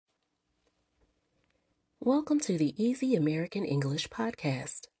Welcome to the Easy American English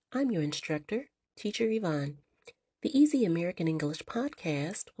Podcast. I'm your instructor, Teacher Yvonne. The Easy American English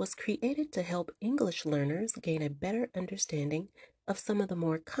Podcast was created to help English learners gain a better understanding of some of the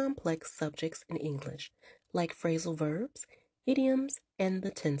more complex subjects in English, like phrasal verbs, idioms, and the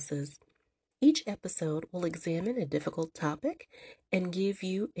tenses. Each episode will examine a difficult topic and give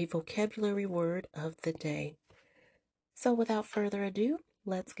you a vocabulary word of the day. So without further ado,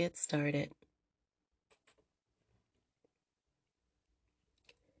 let's get started.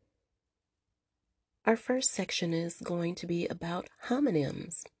 Our first section is going to be about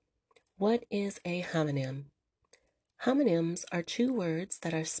homonyms. What is a homonym? Homonyms are two words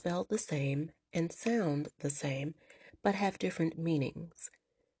that are spelled the same and sound the same, but have different meanings.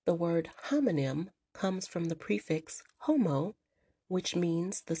 The word homonym comes from the prefix homo, which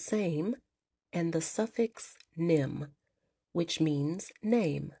means the same, and the suffix nym, which means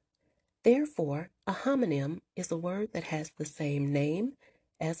name. Therefore, a homonym is a word that has the same name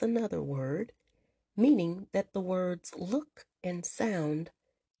as another word, meaning that the words look and sound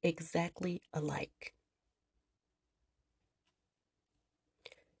exactly alike.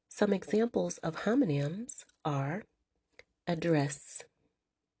 Some examples of homonyms are address,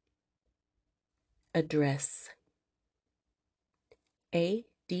 address,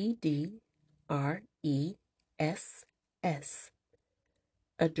 ADDRESS,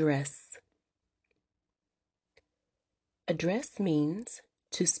 address. Address means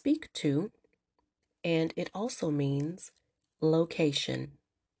to speak to, and it also means location.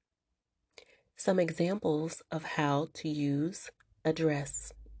 Some examples of how to use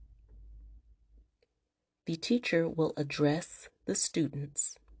address. The teacher will address the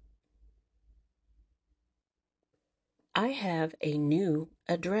students. I have a new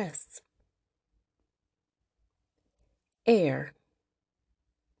address. Air,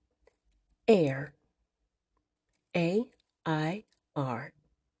 air, A-I-R,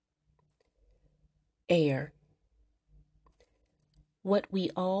 air. What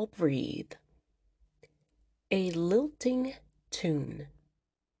we all breathe. A lilting tune.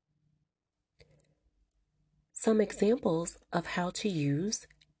 Some examples of how to use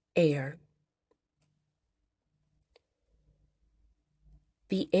air.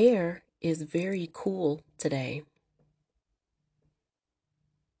 The air is very cool today.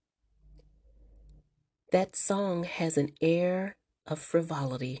 That song has an air of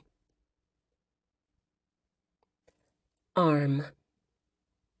frivolity. Arm,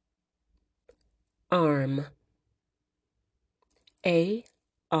 arm, A-R-M,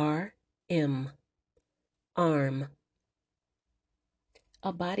 arm.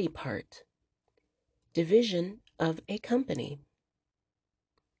 A body part. Division of a company.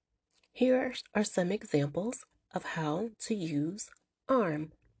 Here are some examples of how to use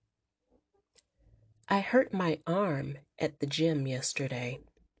arm. I hurt my arm at the gym yesterday.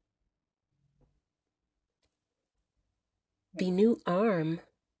 The new arm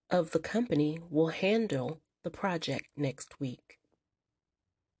of the company will handle the project next week.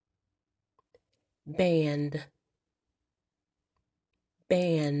 Band,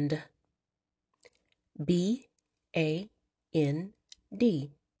 band, B-A-N-D,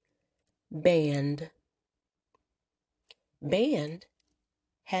 band. Band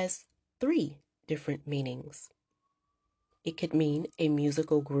has three different meanings. It could mean a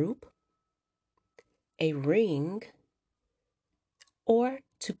musical group, a ring, or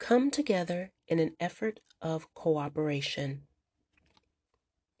to come together in an effort of cooperation.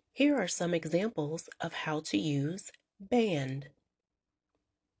 Here are some examples of how to use band.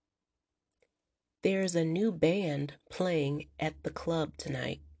 There's a new band playing at the club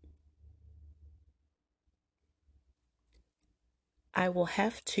tonight. I will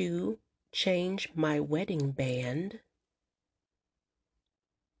have to change my wedding band.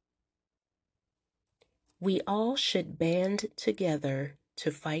 We all should band together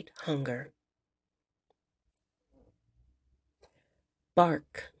to fight hunger.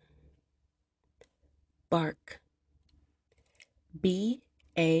 Bark, bark,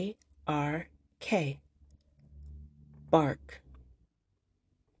 B-A-R-K, bark.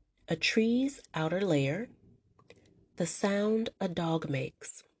 A tree's outer layer, the sound a dog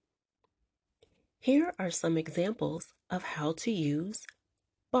makes. Here are some examples of how to use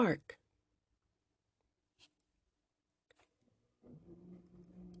bark.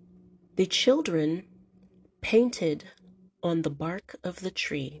 The children painted on the bark of the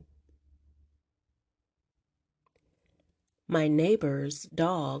tree. My neighbor's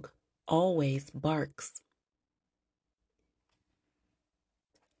dog always barks.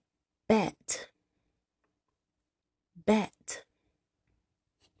 Bat, bat,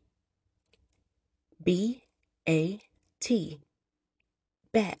 B-A-T,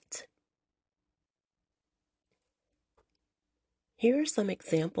 bat. Here are some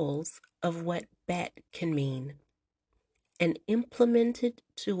examples of what bat can mean. An implemented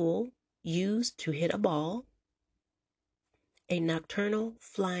tool used to hit a ball, a nocturnal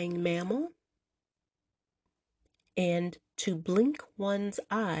flying mammal, and to blink one's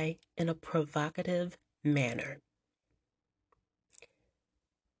eye in a provocative manner.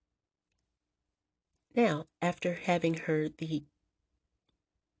 Now, after having heard the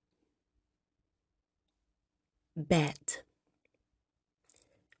bat,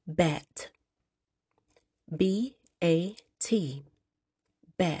 bat, B-A-T,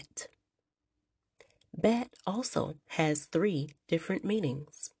 bat. Bat also has three different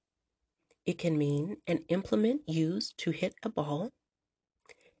meanings. It can mean an implement used to hit a ball,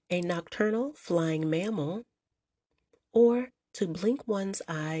 a nocturnal flying mammal, or to blink one's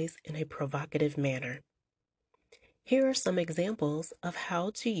eyes in a provocative manner. Here are some examples of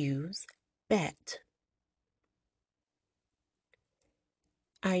how to use bat.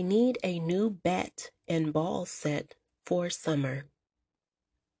 I need a new bat and ball set for summer.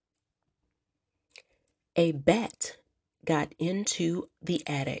 A bat got into the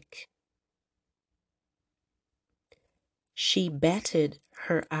attic. She batted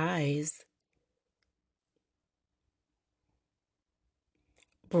her eyes.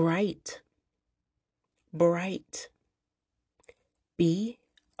 Bright, bright.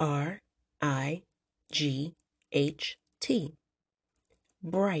 B-R-I-G-H-T,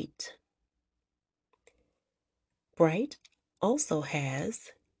 bright. Bright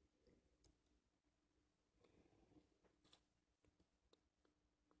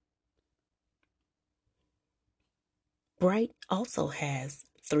also has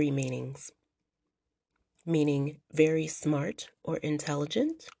three meanings, meaning very smart or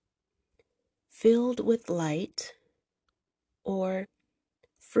intelligent, filled with light, or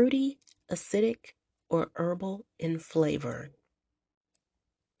fruity, acidic, or herbal in flavor.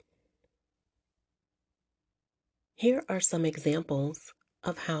 Here are some examples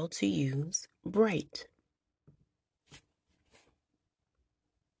of how to use bright.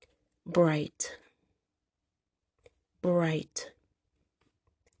 Bright, bright.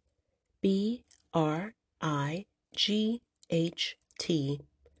 B-R-I-G-H-T,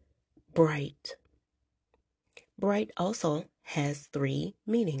 bright. Bright also has three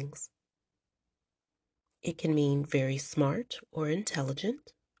meanings. It can mean very smart or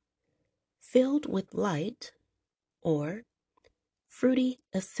intelligent, filled with light, or fruity,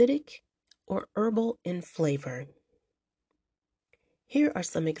 acidic, or herbal in flavor. Here are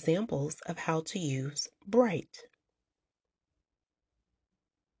some examples of how to use bright.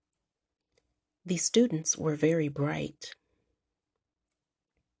 The students were very bright.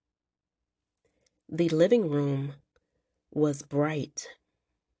 The living room was bright.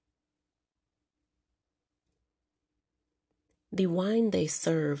 The wine they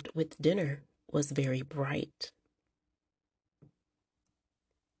served with dinner was very bright.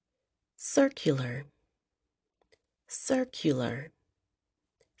 Circular, circular.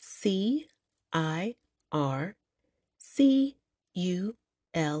 C-I-R-C-U-L-A-R,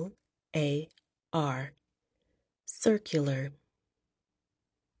 circular.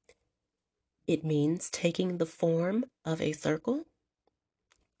 It means taking the form of a circle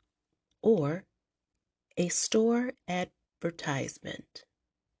or a store advertisement.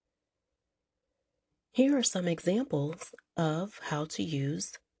 Here are some examples of how to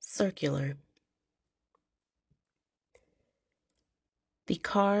use circular. The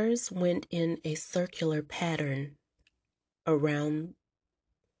cars went in a circular pattern around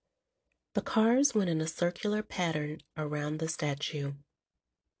the statue.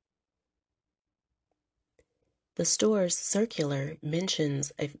 The store's circular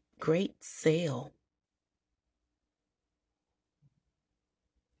mentions a great sale.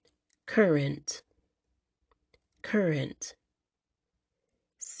 Current, current.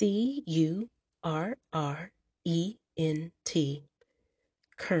 C-U-R-R-E-N-T,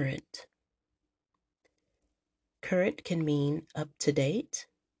 current. Current can mean up to date.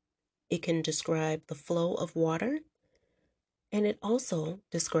 It can describe the flow of water, and it also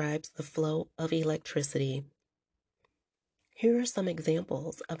describes the flow of electricity. Here are some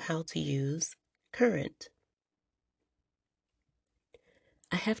examples of how to use current.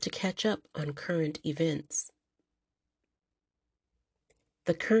 I have to catch up on current events.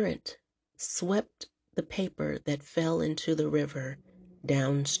 The current swept the paper that fell into the river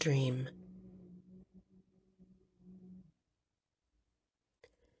downstream.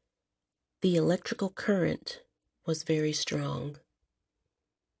 The electrical current was very strong.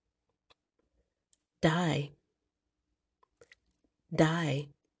 Die. Die.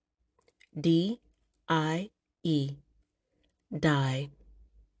 D-I-E. Die.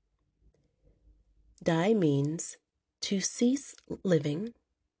 Die means to cease living,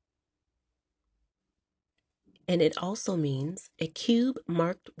 and it also means a cube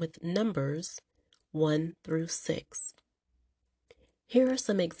marked with numbers 1 through 6. Here are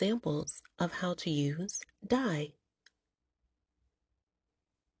some examples of how to use die.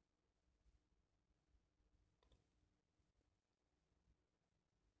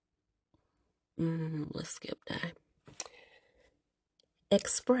 Let's skip die.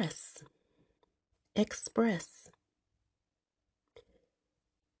 Express. Express.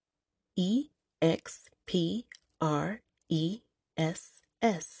 E-X-P-R-E-S-S.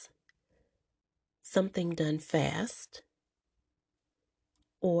 Something done fast,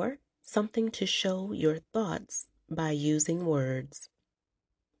 or something to show your thoughts by using words.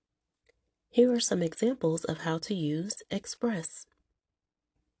 Here are some examples of how to use express.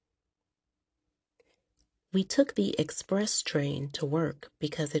 We took the express train to work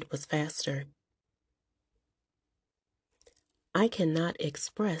because it was faster. I cannot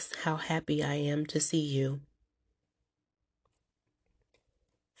express how happy I am to see you.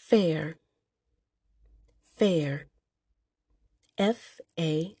 Fair. Fair.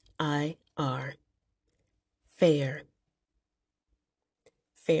 F-A-I-R. Fair.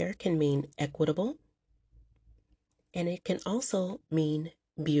 Fair can mean equitable, and it can also mean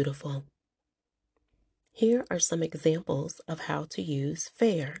beautiful. Here are some examples of how to use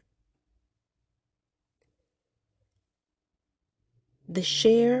fair. The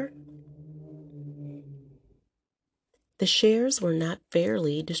shares were not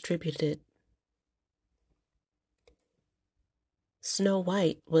fairly distributed. Snow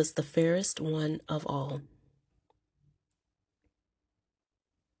White was the fairest one of all.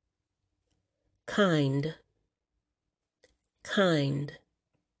 Kind. Kind.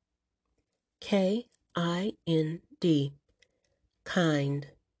 K-I-N-D. Kind.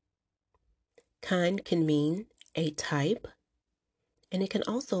 Kind can mean a type, and it can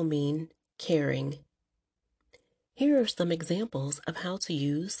also mean caring. Here are some examples of how to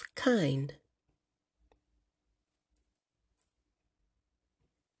use kind.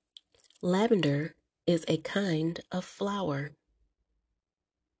 Lavender is a kind of flower.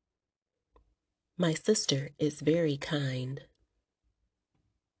 My sister is very kind.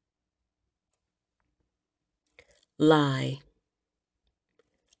 Lie.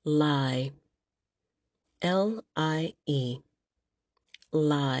 Lie. L-I-E.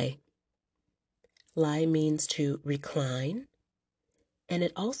 Lie. Lie means to recline, and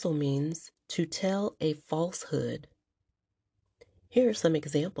it also means to tell a falsehood. Here are some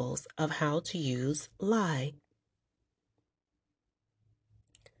examples of how to use lie.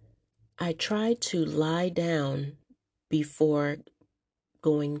 I tried to lie down before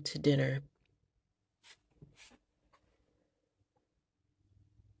going to dinner.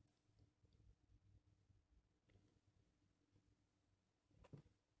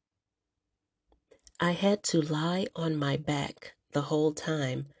 I had to lie on my back the whole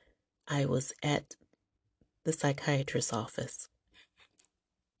time I was at the psychiatrist's office.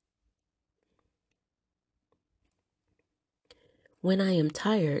 When I am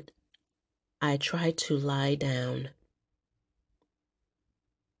tired, I try to lie down.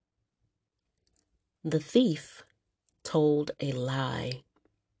 The thief told a lie.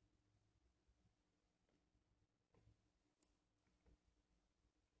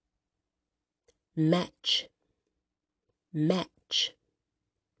 Match. Match.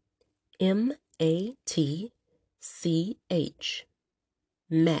 M-A-T-C-H.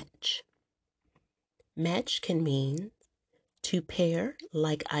 Match. Match can mean to pair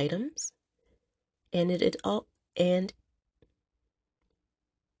like items, and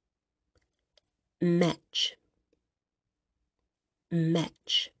match.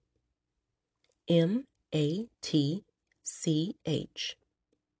 Match. M-A-T-C-H.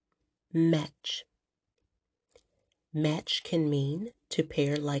 Match. Match can mean to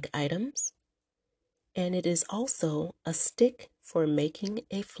pair like items, and it is also a stick for making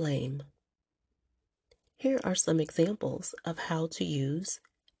a flame. Here are some examples of how to use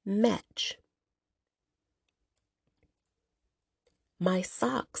match. My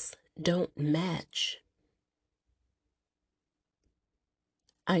socks don't match.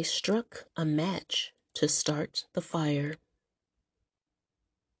 I struck a match to start the fire.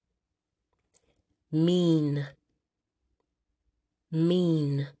 Mean.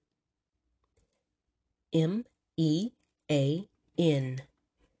 Mean. M-E-A-N.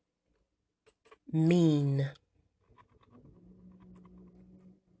 Mean.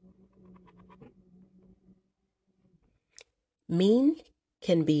 Mean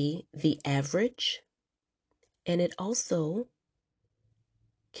can be the average, and it also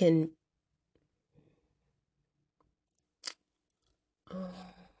can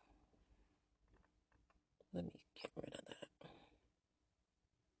let me get rid of that.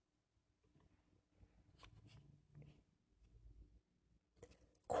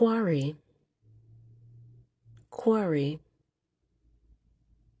 Quarry, quarry.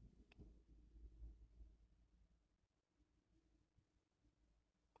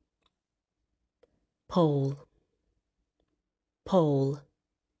 Pole, pole.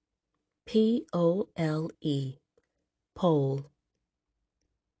 Pole, pole.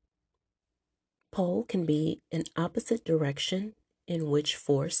 Pole can be an opposite direction in which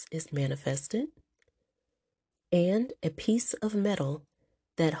force is manifested, and a piece of metal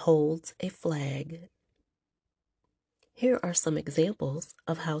that holds a flag. Here are some examples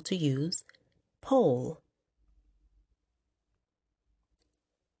of how to use pole.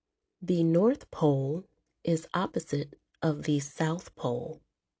 The North Pole is opposite of the South Pole.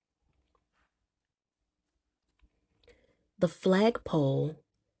 The flagpole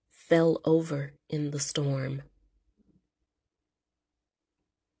fell over in the storm.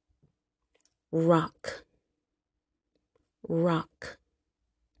 Rock, rock.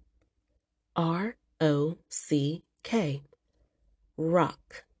 R-O-C-K,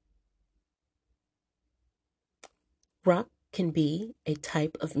 rock. Rock can be a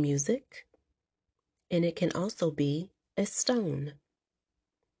type of music, and it can also be a stone.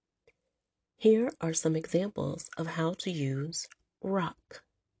 Here are some examples of how to use rock.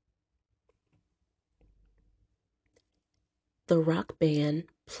 The rock band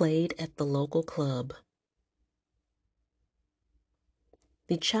played at the local club.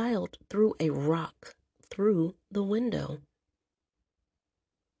 The child threw a rock through the window.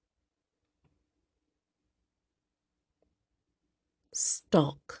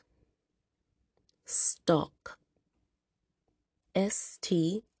 Stalk, stalk.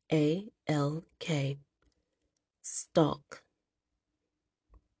 S-T-A-L-K, stalk.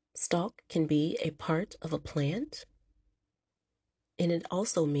 Stalk can be a part of a plant, and it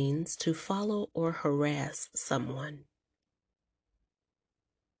also means to follow or harass someone.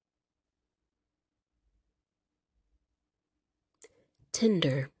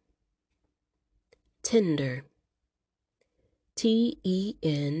 Tender, tender.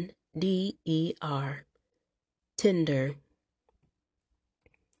 T-E-N-D-E-R, tender.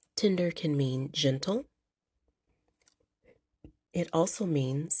 Tender can mean gentle. It also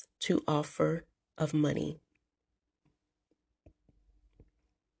means to offer of money.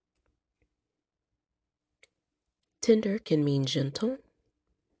 Tender can mean gentle,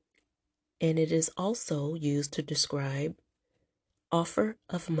 and it is also used to describe offer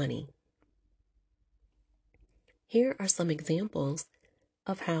of money. Here are some examples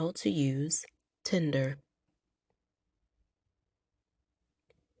of how to use tender.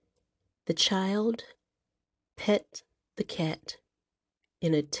 The child pet the cat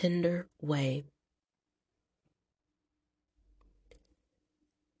in a tender way.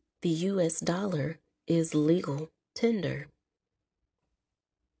 The US dollar is legal tender.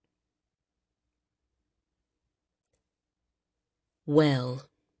 Well,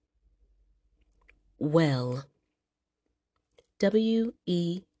 well.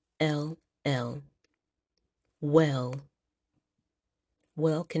 W-E-L-L, well.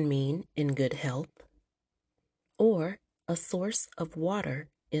 Well can mean in good health or a source of water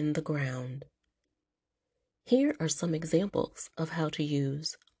in the ground. Here are some examples of how to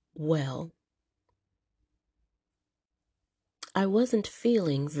use well. I wasn't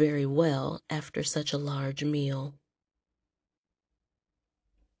feeling very well after such a large meal.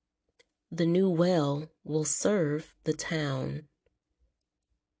 The new well will serve the town.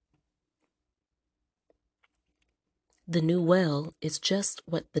 The new well is just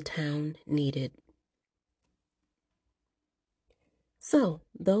what the town needed. So,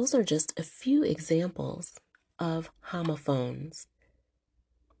 those are just a few examples of homophones.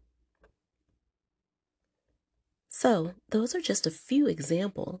 So, those are just a few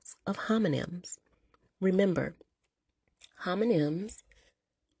examples of homonyms. Remember, homonyms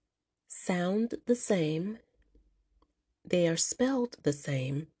sound the same, they are spelled the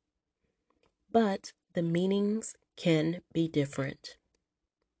same, but the meanings can be different.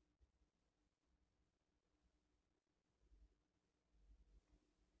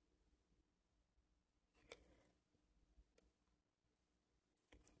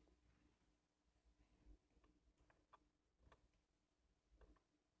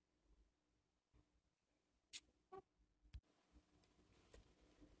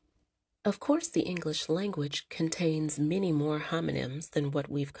 Of course, the English language contains many more homonyms than what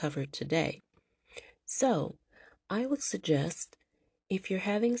we've covered today. So, I would suggest, if you're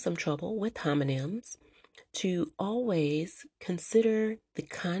having some trouble with homonyms, to always consider the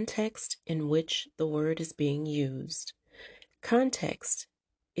context in which the word is being used. Context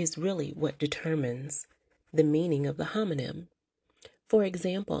is really what determines the meaning of the homonym. For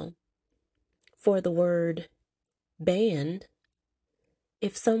example, for the word band,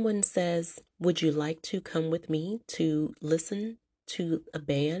 if someone says, "Would you like to come with me to listen to a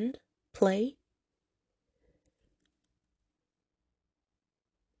band play?"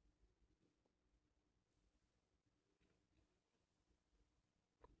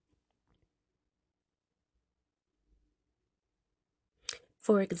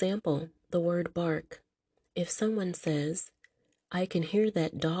 For example, the word bark. If someone says, "I can hear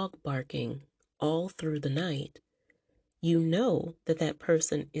that dog barking all through the night," you know that that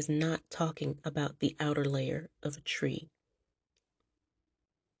person is not talking about the outer layer of a tree.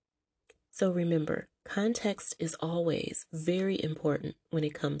 So remember, context is always very important when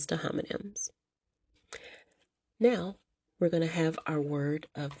it comes to homonyms. Now, we're going to have our word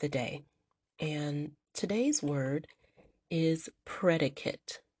of the day. And today's word is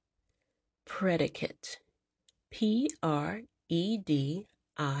predicate. Predicate. Predicate.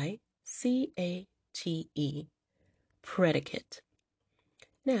 Predicate.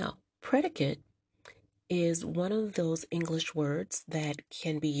 Now, predicate is one of those English words that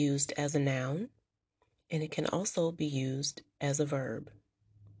can be used as a noun, and it can also be used as a verb.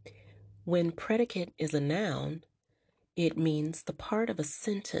 When predicate is a noun, it means the part of a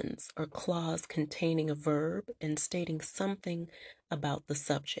sentence or clause containing a verb and stating something about the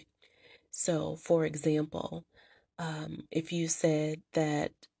subject. So, for example, if you said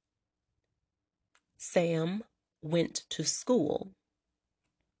that Sam went to school,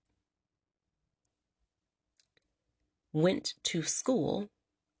 went to school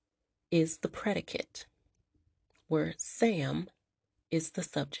is the predicate, where Sam is the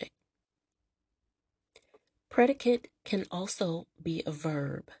subject. Predicate can also be a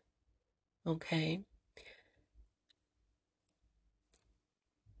verb, okay?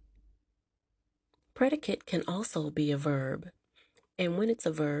 Predicate can also be a verb, and when it's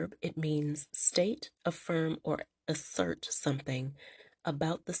a verb, it means state, affirm, or assert something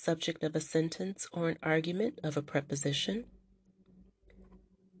about the subject of a sentence or an argument of a preposition,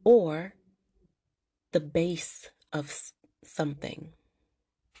 or the base of something.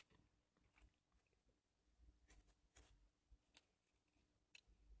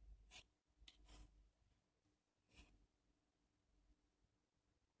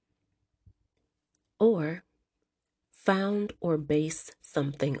 Or found or base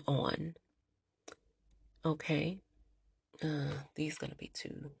something on. Okay? These are going to be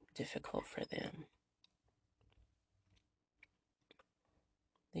too difficult for them.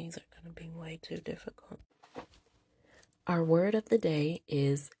 These are going to be way too difficult. Our word of the day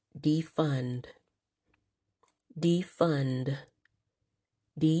is defund. Defund.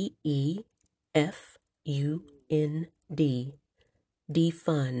 DEFUND.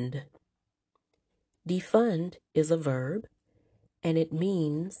 Defund. Defund is a verb, and it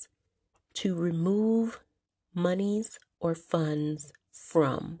means to remove monies or funds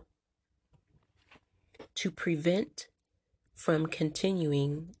from. To prevent from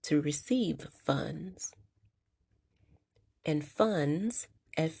continuing to receive funds. And funds,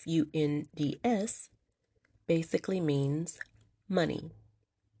 FUNDS, basically means money.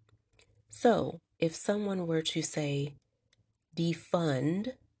 So if someone were to say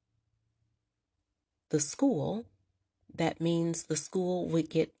defund the school, that means the school would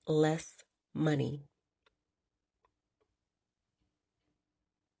get less money.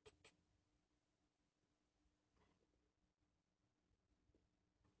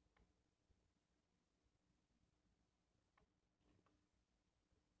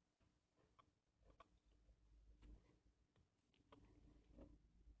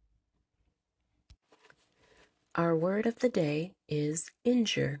 Our word of the day is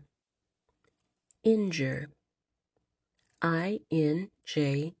injure. Injure. INJUR.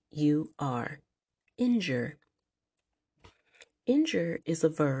 Injure. Injure is a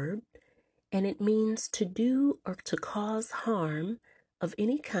verb, and it means to do or to cause harm of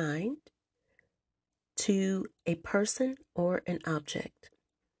any kind to a person or an object.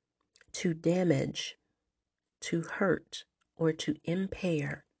 To damage, to hurt, or to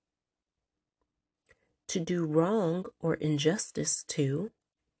impair. To do wrong or injustice to,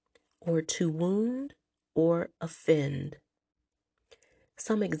 or to wound or offend.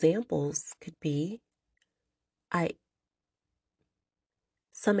 Some examples could be, I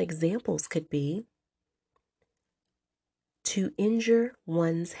Some examples could be to injure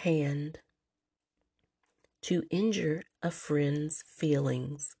one's hand, to injure a friend's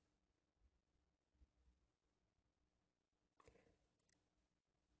feelings.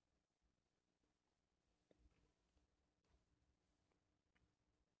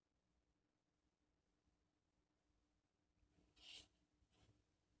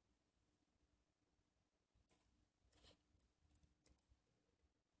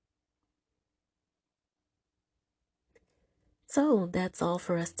 So that's all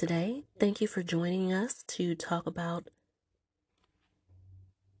for us today. Thank you for joining us to talk about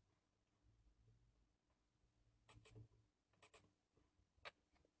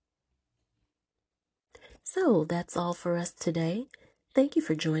So that's all for us today. Thank you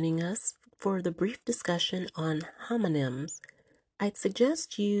for joining us for the brief discussion on homonyms. I'd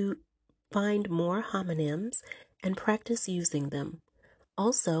suggest you find more homonyms and practice using them.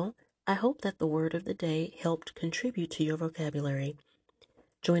 Also, I hope that the word of the day helped contribute to your vocabulary.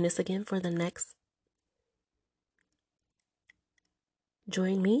 Join us again for the next.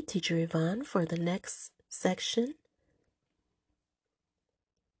 Join me, Teacher Yvonne, for the next section.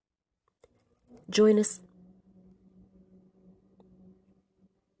 Join us.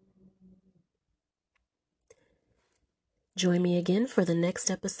 Join me again for the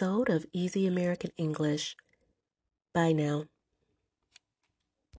next episode of Easy American English. Bye now.